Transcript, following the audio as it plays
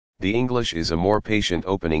The English is a more patient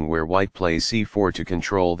opening where white plays c4 to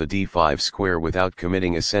control the d5 square without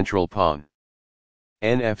committing a central pawn.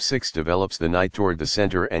 Nf6 develops the knight toward the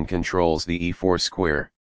center and controls the e4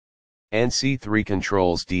 square. Nc3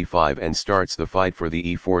 controls d5 and starts the fight for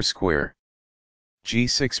the e4 square.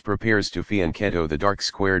 G6 prepares to fianchetto the dark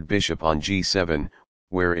squared bishop on g7,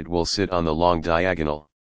 where it will sit on the long diagonal.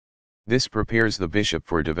 This prepares the bishop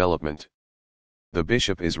for development. The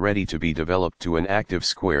bishop is ready to be developed to an active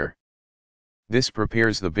square. This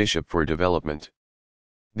prepares the bishop for development.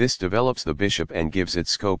 This develops the bishop and gives it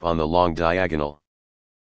scope on the long diagonal.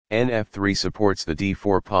 Nf3 supports the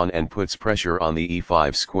d4 pawn and puts pressure on the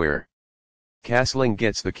e5 square. Castling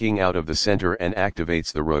gets the king out of the center and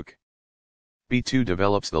activates the rook. b2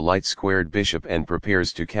 develops the light squared bishop and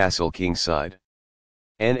prepares to castle kingside.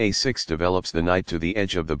 Na6 develops the knight to the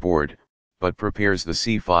edge of the board, but prepares the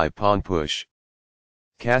c5 pawn push.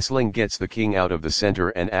 Castling gets the king out of the center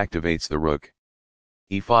and activates the rook.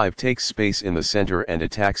 e5 takes space in the center and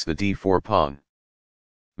attacks the d4 pawn.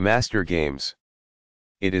 Master games.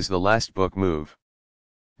 It is the last book move.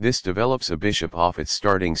 This develops a bishop off its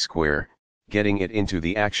starting square, getting it into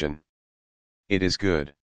the action. It is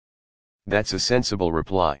good. That's a sensible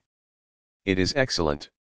reply. It is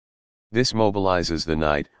excellent. This mobilizes the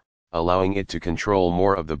knight, allowing it to control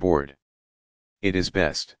more of the board. It is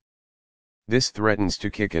best. This threatens to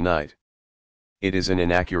kick a knight. It is an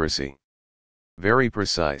inaccuracy. Very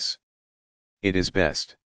precise. It is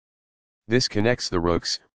best. This connects the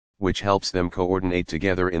rooks, which helps them coordinate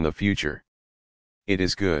together in the future. It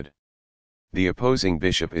is good. The opposing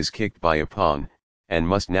bishop is kicked by a pawn, and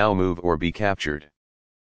must now move or be captured.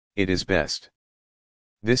 It is best.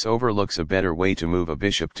 This overlooks a better way to move a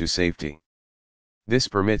bishop to safety. This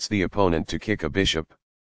permits the opponent to kick a bishop.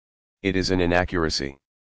 It is an inaccuracy.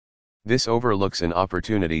 This overlooks an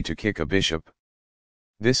opportunity to kick a bishop.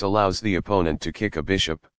 This allows the opponent to kick a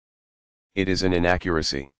bishop. It is an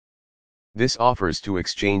inaccuracy. This offers to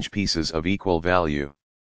exchange pieces of equal value.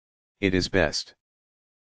 It is best.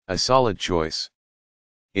 A solid choice.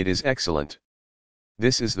 It is excellent.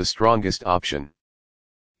 This is the strongest option.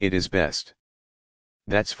 It is best.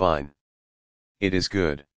 That's fine. It is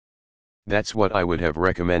good. That's what I would have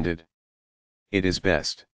recommended. It is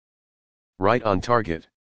best. Right on target.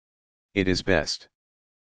 It is best.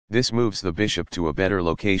 This moves the bishop to a better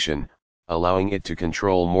location, allowing it to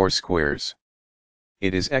control more squares.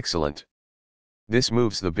 It is excellent. This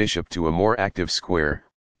moves the bishop to a more active square,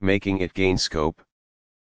 making it gain scope.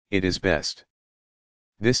 It is best.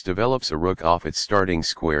 This develops a rook off its starting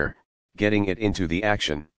square, getting it into the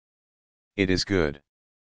action. It is good.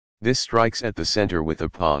 This strikes at the center with a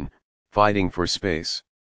pawn, fighting for space.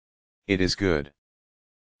 It is good.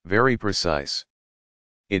 Very precise.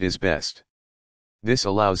 It is best. This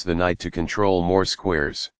allows the knight to control more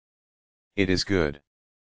squares. It is good.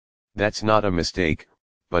 That's not a mistake,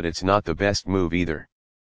 but it's not the best move either.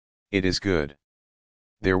 It is good.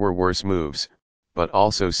 There were worse moves, but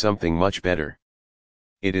also something much better.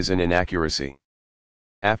 It is an inaccuracy.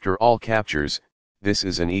 After all captures, this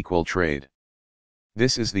is an equal trade.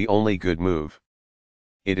 This is the only good move.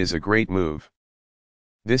 It is a great move.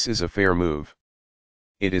 This is a fair move.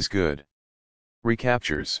 It is good.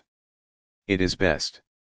 Recaptures. It is best.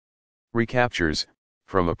 Recaptures,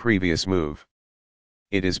 from a previous move.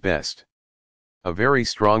 It is best. A very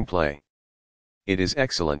strong play. It is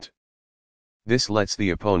excellent. This lets the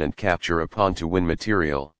opponent capture a pawn to win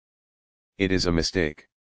material. It is a mistake.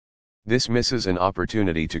 This misses an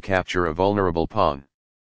opportunity to capture a vulnerable pawn.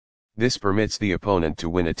 This permits the opponent to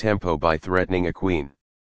win a tempo by threatening a queen.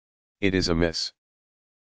 It is a miss.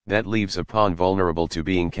 That leaves a pawn vulnerable to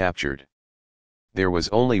being captured. There was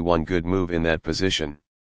only one good move in that position.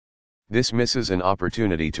 This misses an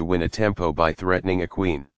opportunity to win a tempo by threatening a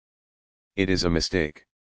queen. It is a mistake.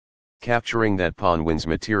 Capturing that pawn wins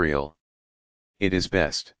material. It is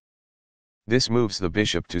best. This moves the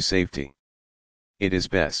bishop to safety. It is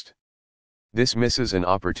best. This misses an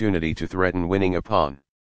opportunity to threaten winning a pawn.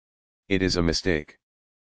 It is a mistake.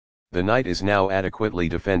 The knight is now adequately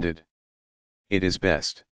defended. It is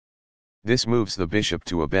best. This moves the bishop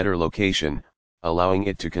to a better location, allowing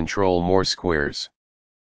it to control more squares.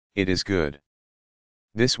 It is good.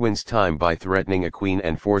 This wins time by threatening a queen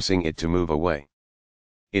and forcing it to move away.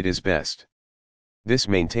 It is best. This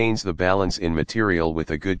maintains the balance in material with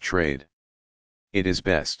a good trade. It is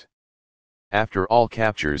best. After all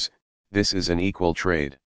captures, this is an equal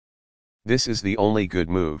trade. This is the only good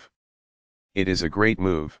move. It is a great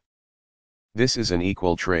move. This is an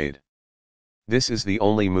equal trade. This is the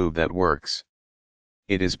only move that works.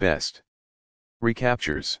 It is best.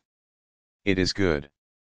 Recaptures. It is good.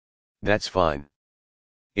 That's fine.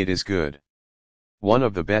 It is good. One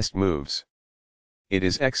of the best moves. It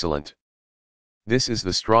is excellent. This is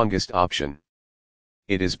the strongest option.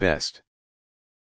 It is best.